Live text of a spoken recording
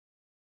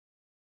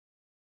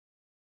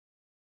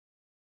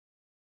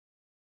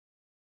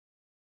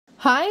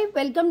Hi,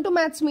 welcome to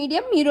Maths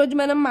Medium. ఈ రోజు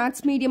మనం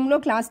Maths Medium లో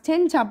class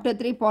 10 chapter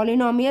 3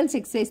 polynomials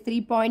exercise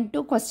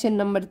 3.2 question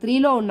number 3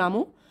 లో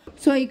ఉన్నాము.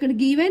 సో ఇక్కడ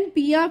given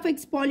p of x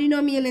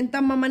polynomial ఎంత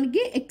అమ్మ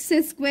మనకి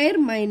x² -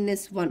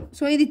 1.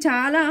 సో ఇది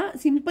చాలా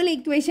సింపుల్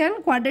ఈక్వేషన్,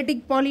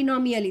 క్వాడ్రాటిక్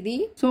పాలినామియల్ ఇది.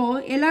 సో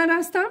ఎలా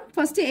రాస్తాం?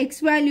 ఫస్ట్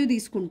x వాల్యూ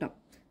తీసుకుంటాం,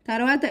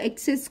 తర్వాత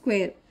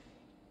x²,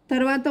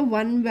 తర్వాత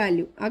 1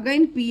 value,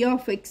 again p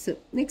of x,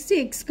 next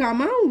x,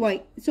 y.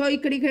 So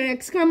ఇక్కడ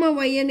x,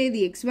 y అనేది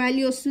x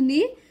వాల్యూ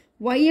వస్తుంది,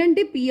 y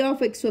అంటే p of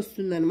x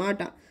వస్తుంది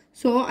అనమాట.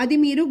 సో అది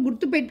మీరు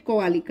గుర్తు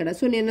పెట్టుకోవాలి ఇక్కడ.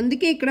 సో నేను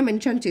అందుకే ఇక్కడ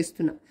మెన్షన్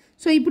చేస్తున్నా.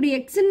 సో ఇప్పుడు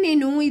x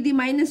నేను ఇది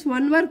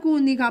 -1 వరకు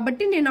ఉంది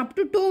కాబట్టి నేను అప్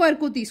టు 2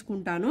 వరకు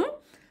తీసుకుంటాను.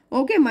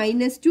 ఓకే,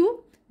 -2,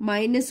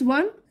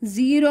 -1,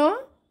 0,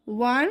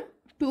 1,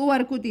 2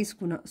 వరకు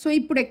తీసుకున్నా. సో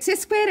ఇప్పుడు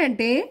x²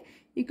 అంటే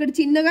ఇక్కడ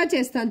చిన్నగా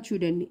చేస్తాను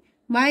చూడండి,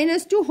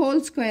 -2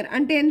 హోల్ స్క్వేర్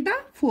అంటే ఎంత?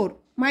 4.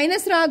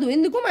 మైనస్ రాదు,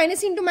 ఎందుకు?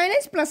 మైనస్ ఇంటూ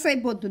మైనస్ ప్లస్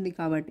అయిపోతుంది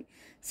కాబట్టి.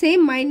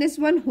 Same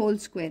 -1 whole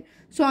square.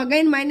 So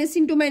again minus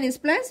into minus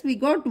plus, we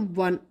got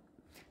 1.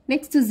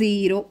 Next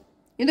 0,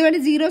 ఎందుకంటే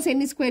జీరోస్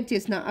ఎన్ని స్క్వేర్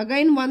చేసిన.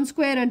 అగైన్ 1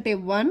 స్క్వేర్ అంటే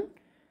 1,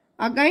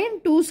 అగైన్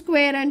 2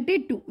 స్క్వేర్ అంటే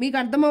 2. మీకు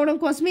అర్థం అవడం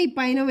కోసమే ఈ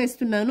పైన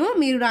వేస్తున్నాను,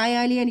 మీరు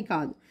రాయాలి అని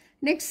కాదు.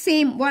 నెక్స్ట్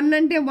సేమ్ 1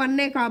 అంటే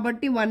 1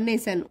 కాబట్టి 1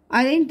 వేసాను.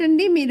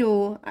 అదేంటండి మీరు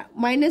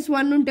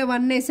 -1 ఉంటే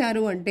 1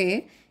 వేసారు అంటే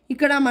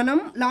ఇక్కడ మనం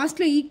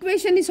లాస్ట్లో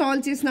ఈక్వేషన్ని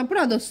సాల్వ్ చేసినప్పుడు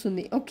అది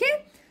వస్తుంది. ఓకే,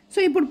 సో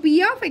ఇప్పుడు p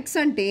of x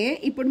అంటే,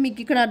 ఇప్పుడు మీకు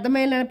ఇక్కడ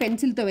అర్థమయ్యేలా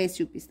పెన్సిల్తో వేసి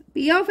చూపిస్తాను.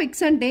 p of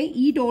x అంటే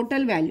ఈ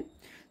total value.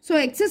 So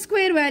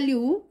x² value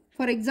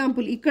for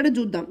example ఇక్కడ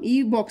చూద్దాం, ఈ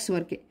బాక్స్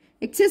వరకే.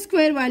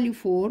 x² వాల్యూ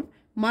 4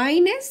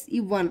 మైనస్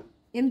ఈ 1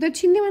 ఎంత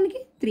వచ్చింది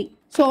మనకి? 3.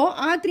 సో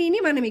ఆ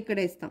 3ని మనం ఇక్కడ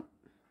వేస్తాం.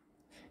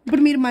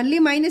 ఇప్పుడు మీరు మళ్ళీ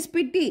మైనస్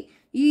పెట్టి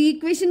ఈ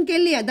ఈక్వేషన్కి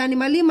వెళ్ళి దాన్ని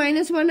మళ్ళీ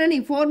 -1 అని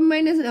 4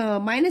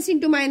 మైనస్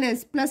ఇంటూ మైనస్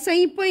ప్లస్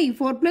అయిపోయి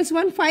 4 +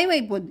 1 5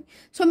 అయిపోద్ది.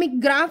 సో మీకు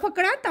గ్రాఫ్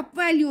అక్కడ తప్పు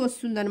వాల్యూ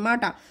వస్తుంది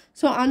అనమాట.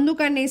 సో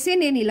అందుకనేసి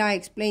నేను ఇలా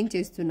ఎక్స్ప్లెయిన్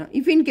చేస్తున్నా.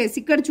 ఇఫ్ ఇన్ కేస్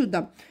ఇక్కడ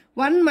చూద్దాం,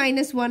 1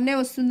 - 1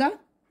 వస్తుందా?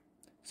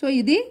 సో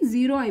ఇది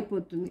 0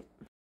 అయిపోతుంది.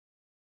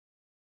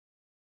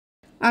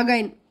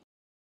 అగైన్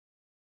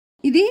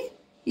ఇది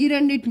ఈ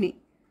రెండింటిని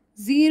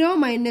 0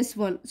 -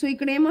 1. సో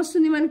ఇక్కడ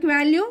ఏమొస్తుంది మనకి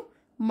వాల్యూ?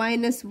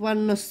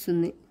 -1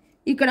 వస్తుంది.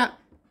 ఇక్కడ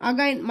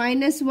అగైన్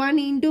 -1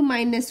 ఇంటూ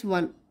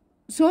 -1.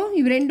 సో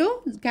ఇవి రెండు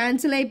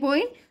క్యాన్సిల్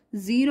అయిపోయి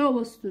 0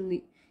 వస్తుంది.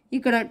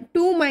 ఇక్కడ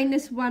 2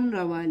 - 1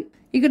 రావాలి.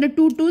 ఇక్కడ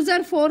 2 2s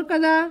are 4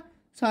 కదా,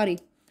 సారీ.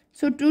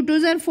 సో 2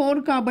 2s are 4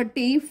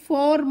 కాబట్టి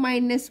 4 -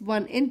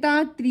 1 ఎంత?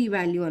 3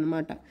 వాల్యూ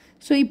అనమాట.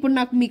 సో ఇప్పుడు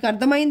నాకు మీకు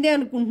అర్థమైందే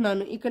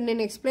అనుకుంటున్నాను ఇక్కడ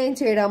నేను ఎక్స్ప్లెయిన్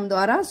చేయడం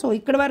ద్వారా. సో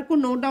ఇక్కడ వరకు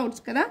నో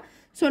డౌట్స్ కదా.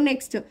 So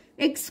next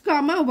x,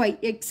 y.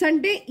 x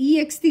అంటే ఈ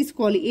x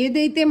తీసుకోవాలి,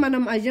 ఏదైతే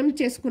మనం అజంప్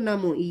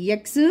చేసుకున్నామో ఈ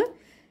x.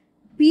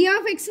 p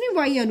of x ని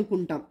y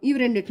అనుకుంటాం ఇవి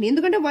రెండింటిని,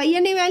 ఎందుకంటే y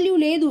అనే వాల్యూ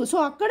లేదు. సో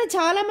అక్కడ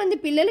చాలా మంది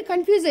పిల్లలు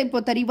కన్ఫ్యూజ్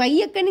అయిపోతారు, ఈ y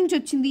ఎక్కడి నుంచి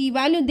వచ్చింది, ఈ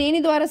వాల్యూ దేని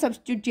ద్వారా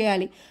సబ్స్టిట్యూట్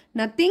చేయాలి?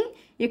 నథింగ్.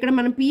 ఇక్కడ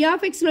మనం p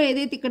of x లో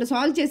ఏదైతే ఇక్కడ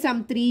సాల్వ్ చేసాం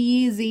 3,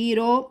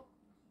 0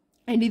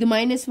 అండ్ ఇది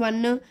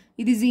 -1,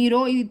 ఇది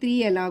 0, ఇది 3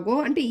 ఎలాగో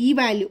అంటే ఈ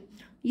వాల్యూ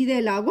ఇది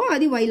ఎలాగో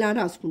అది y లా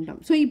రాసుకుంటాం.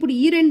 సో ఇప్పుడు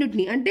ఈ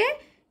రెండింటిని అంటే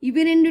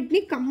ఇవి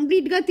రెండింటిని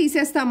కంప్లీట్గా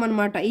తీసేస్తాం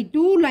అనమాట. ఈ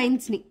 2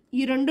 లైన్స్ని,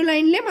 ఈ 2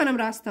 లైన్లే మనం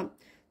రాస్తాం.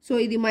 సో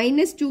ఇది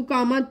 -2,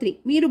 3.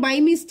 మీరు by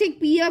mistake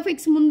p of x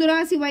ముందు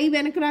రాసి y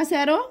వెనక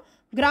రాశారో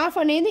గ్రాఫ్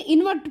అనేది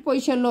ఇన్వర్ట్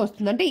పొజిషన్లో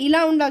వస్తుంది. అంటే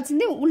ఇలా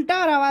ఉండాల్సింది ఉల్టా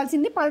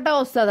రావాల్సింది పల్టా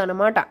వస్తుంది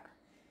అనమాట.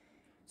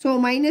 So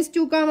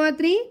 -2,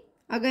 3,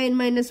 again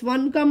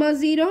 -1,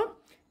 0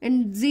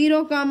 and 0,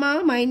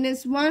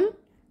 -1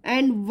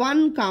 and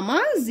 1,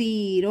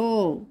 0.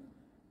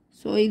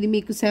 So ఇది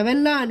మీకు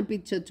 7లా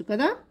అనిపించవచ్చు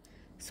కదా,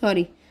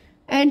 సారీ.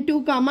 అండ్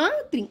 2,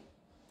 3.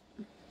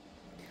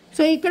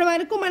 సో ఇక్కడ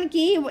వరకు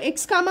మనకి x,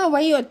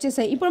 y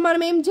వచ్చేసాయి. ఇప్పుడు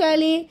మనం ఏం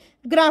చేయాలి?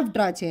 గ్రాఫ్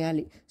డ్రా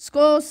చేయాలి.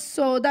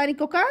 సో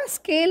దానికి ఒక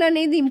స్కేల్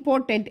అనేది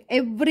ఇంపార్టెంట్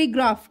ఎవ్రీ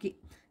గ్రాఫ్కి.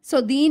 సో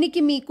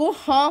దీనికి మీకు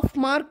 ½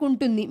 మార్క్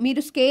ఉంటుంది,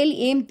 మీరు స్కేల్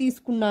ఏం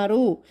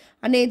తీసుకున్నారు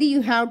అనేది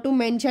you have to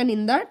mention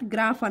in that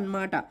graph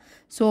అనమాట.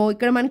 సో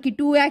ఇక్కడ మనకి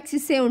 2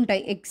 యాక్సిసే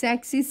ఉంటాయి, x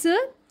యాక్సిస్,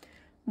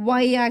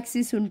 y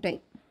యాక్సిస్ ఉంటాయి.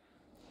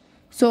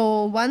 సో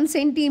 1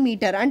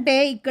 సెంటీమీటర్ అంటే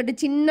ఇక్కడ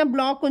చిన్న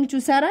బ్లాక్ అని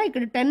చూసారా,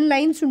 ఇక్కడ 10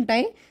 లైన్స్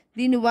ఉంటాయి,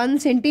 దీన్ని 1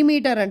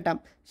 సెంటీమీటర్ అంటాం.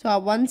 సో ఆ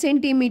 1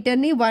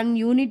 సెంటీమీటర్ని 1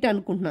 యూనిట్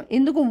అనుకుంటున్నాం.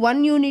 ఎందుకు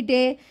 1 యూనిటే?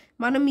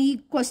 మనం ఈ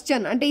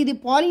క్వశ్చన్ అంటే ఇది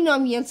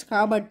పాలినామియల్స్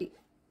కాబట్టి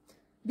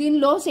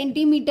దీనిలో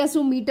సెంటీమీటర్స్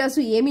మీటర్స్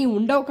ఏమీ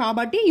ఉండవు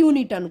కాబట్టి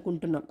యూనిట్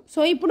అనుకుంటున్నాం. సో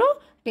ఇప్పుడు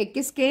take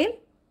a scale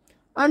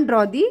and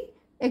draw the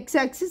x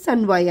axis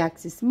and y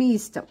axis, మీ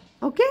ఇష్టం.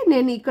 ఓకే,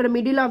 నేను ఇక్కడ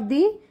మిడిల్ ఆఫ్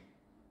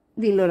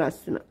దీనిలో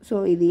రాస్తున్నా. సో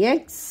ఇది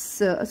x,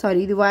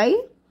 సారీ ఇది y,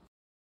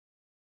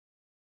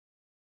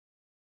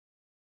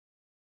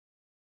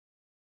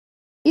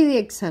 ఇది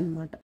x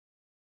అనమాట.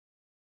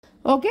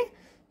 ఓకే,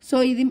 సో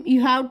ఇది you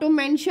have to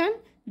mention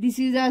this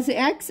is as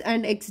x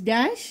and x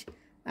dash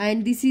and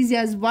this is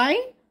as y,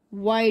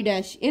 y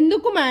dash.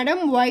 ఎందుకు madam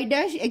y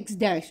dash x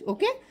dash?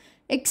 Okay,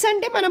 x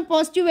అంటే మనం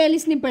positive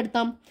వాల్యూస్ని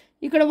పెడతాం,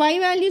 ఇక్కడ y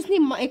వాల్యూస్ని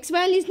x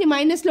వాల్యూస్ని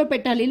మైనస్లో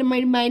పెట్టాలి. ఇలా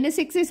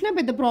 -x వేసినా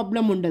పెద్ద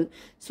ప్రాబ్లం ఉండదు.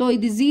 సో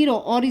ఇది 0,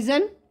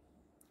 ఆరిజన్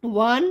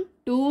 1,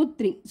 2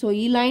 3 సో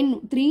ఈ లైన్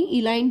 3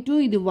 ఈ లైన్ 2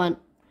 ఇది 1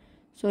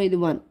 సో ఇది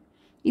 1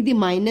 ఇది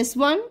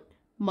 -1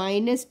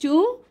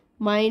 -2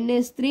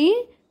 -3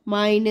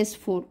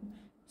 -4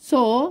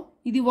 సో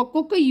ఇది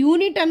ఒక్కొక్క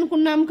యూనిట్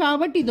అనుకున్నాం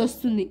కాబట్టి ఇది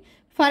వస్తుంది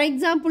ఫర్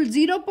ఎగ్జాంపుల్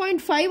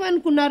 0.5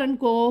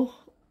 అనుకున్నారనుకో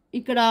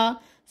ఇక్కడ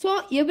సో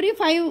ఎవ్రీ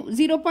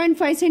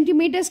 0.5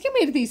 సెంటీమీటర్స్కి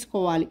మీరు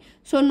తీసుకోవాలి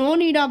so no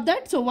need of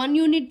that so 1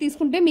 unit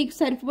తీసుకుంటే మీకు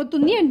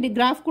సరిపోతుంది అండ్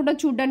గ్రాఫ్ కూడా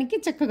చూడడానికి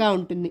చక్కగా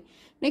ఉంటుంది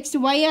నెక్స్ట్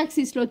y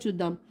యాక్సిస్లో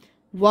చూద్దాం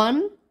 1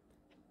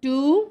 2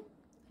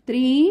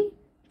 3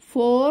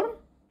 4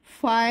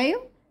 5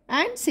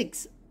 అండ్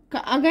 6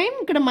 అగైన్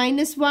ఇక్కడ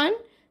 -1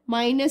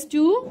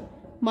 -2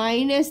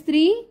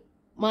 -3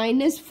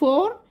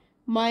 -4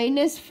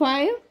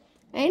 -5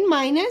 అండ్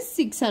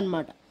 -6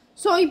 అన్నమాట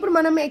సో ఇప్పుడు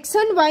మనం x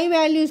అండ్ y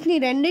వాల్యూస్ని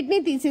రెండింటినీ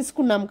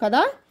తీసేసుకున్నాం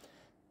కదా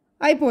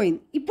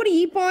అయిపోయింది ఇప్పుడు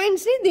ఈ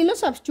పాయింట్స్ని దీనిలో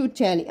సబ్స్టిట్యూట్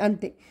చేయాలి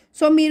అంతే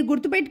సో మీరు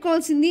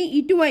గుర్తుపెట్టుకోవాల్సింది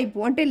ఇటువైపు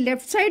అంటే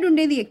లెఫ్ట్ సైడ్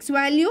ఉండేది x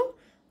వాల్యూ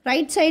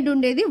రైట్ సైడ్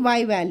ఉండేది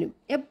y వాల్యూ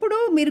ఎప్పుడు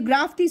మీరు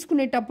గ్రాఫ్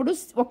తీసుకునేటప్పుడు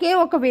ఒకే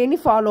ఒక వేని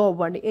ఫాలో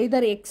అవ్వండి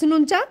ఏదర్ x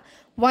నుంచా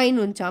y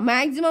నుంచా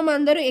మ్యాక్సిమం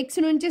అందరూ x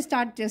నుంచే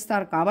స్టార్ట్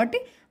చేస్తారు కాబట్టి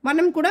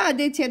మనం కూడా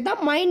అదే చేద్దాం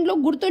మైండ్లో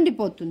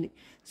గుర్తుండిపోతుంది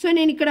సో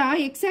నేను ఇక్కడ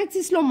x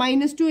యాక్సిస్లో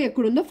 -2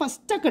 ఎక్కడుందో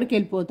ఫస్ట్ అక్కడికి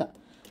వెళ్ళిపోతా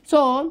సో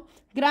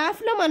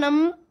గ్రాఫ్లో మనం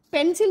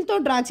పెన్సిల్తో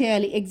డ్రా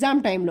చేయాలి ఎగ్జామ్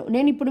టైంలో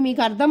నేను ఇప్పుడు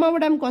మీకు అర్థం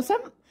అవ్వడం కోసం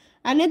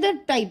అనదర్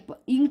టైప్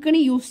ఇంక్ని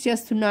యూస్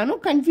చేస్తున్నాను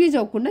కన్ఫ్యూజ్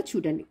అవ్వకుండా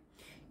చూడండి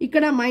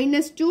ఇక్కడ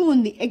 -2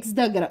 ఉంది x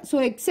దగ్గర సో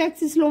x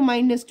యాక్సిస్లో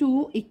 -2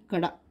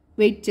 ఇక్కడ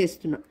వెయిట్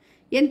చేస్తున్నా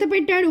ఎంత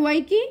పెట్టాడు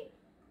yకి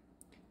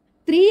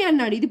 3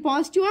 అన్నాడు ఇది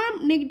పాజిటివా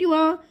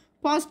నెగిటివా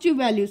పాజిటివ్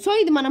వాల్యూ సో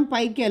ఇది మనం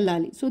పైకి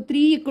వెళ్ళాలి సో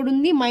 3 ఇక్కడ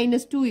ఉంది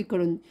 -2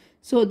 ఇక్కడ ఉంది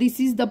so this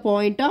is the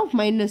point of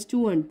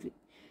 -2 and 3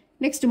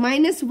 next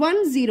 -1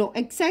 0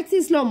 x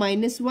యాక్సిస్లో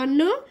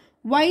 -1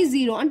 y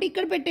 0 అంటే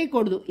ఇక్కడ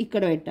పెట్టేయకూడదు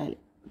ఇక్కడ పెట్టాలి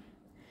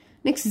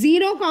next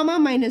 0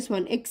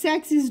 -1 x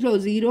యాక్సిస్లో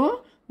 0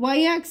 y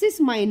axis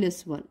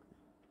 -1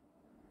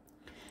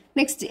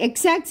 next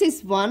x axis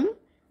 1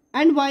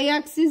 and y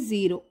axis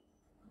 0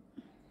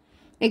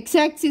 x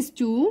axis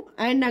 2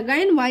 and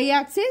again y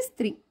axis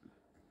 3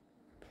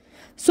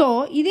 so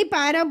ఇది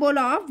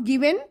parabola of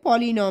given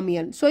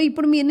polynomial so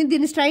ఇప్పుడు మీరు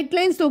దీన్ని straight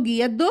లైన్స్తో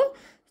గీయద్దు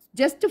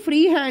just free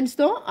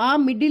హ్యాండ్స్తో ఆ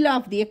middle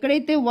of the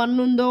ఎక్కడైతే 1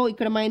 ఉందో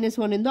ఇక్కడ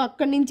 -1 ఉందో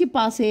అక్కడి నుంచి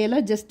పాస్ అయ్యేలా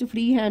జస్ట్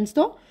ఫ్రీ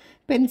హ్యాండ్స్తో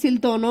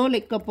పెన్సిల్తోనో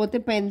లేకపోతే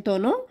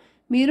పెన్తోనో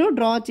మీరు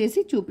డ్రా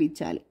చేసి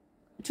చూపించాలి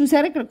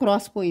చూసారా ఇక్కడ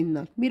క్రాస్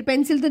పోయిందా మీరు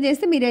పెన్సిల్తో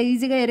చేస్తే మీరు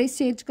ఈజీగా ఎరేజ్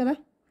చేయొచ్చు కదా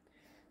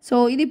సో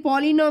ఇది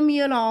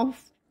పాలినామియల్ ఆఫ్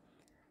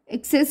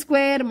x²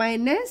 -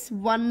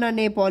 1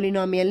 అనే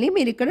పాలినామియల్ని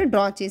మీరు ఇక్కడ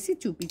డ్రా చేసి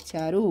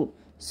చూపించారు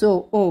సో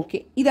ఓకే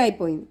ఇది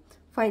అయిపోయింది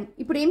ఫైన్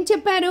ఇప్పుడు ఏం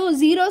చెప్పారు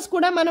జీరోస్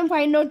కూడా మనం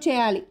ఫైండ్ అవుట్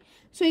చేయాలి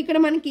సో ఇక్కడ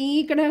మనకి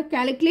ఇక్కడ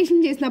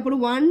క్యాలిక్యులేషన్ చేసినప్పుడు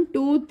 1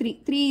 2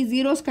 3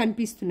 జీరోస్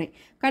కనిపిస్తున్నాయి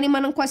కానీ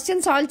మనం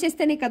క్వశ్చన్ సాల్వ్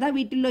చేస్తేనే కదా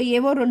వీటిల్లో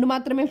ఏవో 2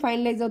 మాత్రమే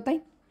ఫైనలైజ్ అవుతాయి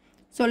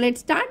సో లెట్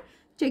స్టార్ట్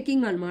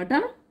చెకింగ్ అనమాట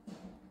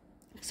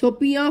సో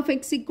p ఆఫ్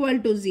x =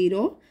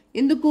 0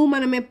 ఎందుకు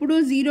మనం ఎప్పుడు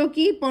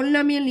 0కి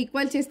పాలినామియల్ని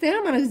ఈక్వల్ చేస్తే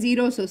మనకు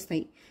జీరోస్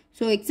వస్తాయి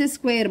సో x²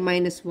 -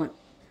 1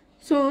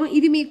 సో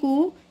ఇది మీకు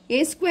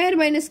a²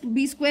 -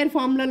 b²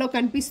 ఫార్ములాలో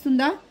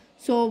కనిపిస్తుందా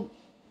so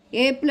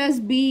a +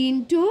 b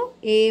 ×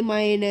 a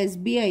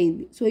 - b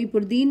అయింది సో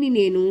ఇప్పుడు దీన్ని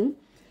నేను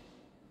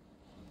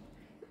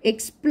x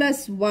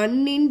 + 1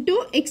 ×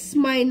 x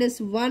 -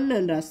 1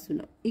 అని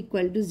రాస్తున్నా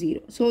 =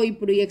 0 సో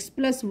ఇప్పుడు x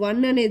 +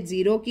 1 అనేది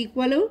 0కి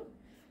ఈక్వల్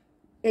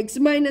x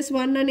 -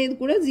 1 అనేది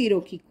కూడా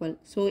 0కి equal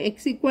so x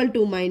 =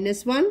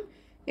 -1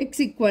 x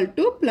 =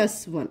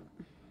 +1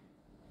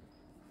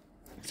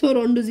 so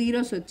 2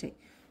 zeros వచ్చాయి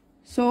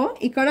సో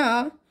ఇక్కడ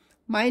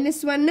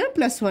 -1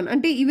 +1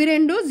 అంటే ఇవి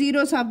రెండు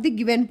zeros of the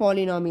given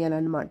polynomial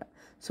అనమాట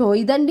సో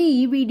ఇదండి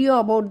ఈ video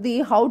about the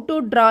how to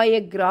draw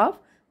a graph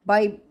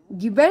by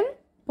given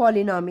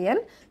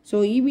polynomial so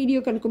ఈ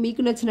వీడియో కనుక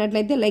మీకు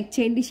నచ్చినట్లయితే లైక్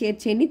చేయండి షేర్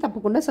చేయండి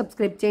తప్పకుండా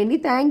సబ్స్క్రైబ్ చేయండి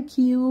థ్యాంక్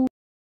యూ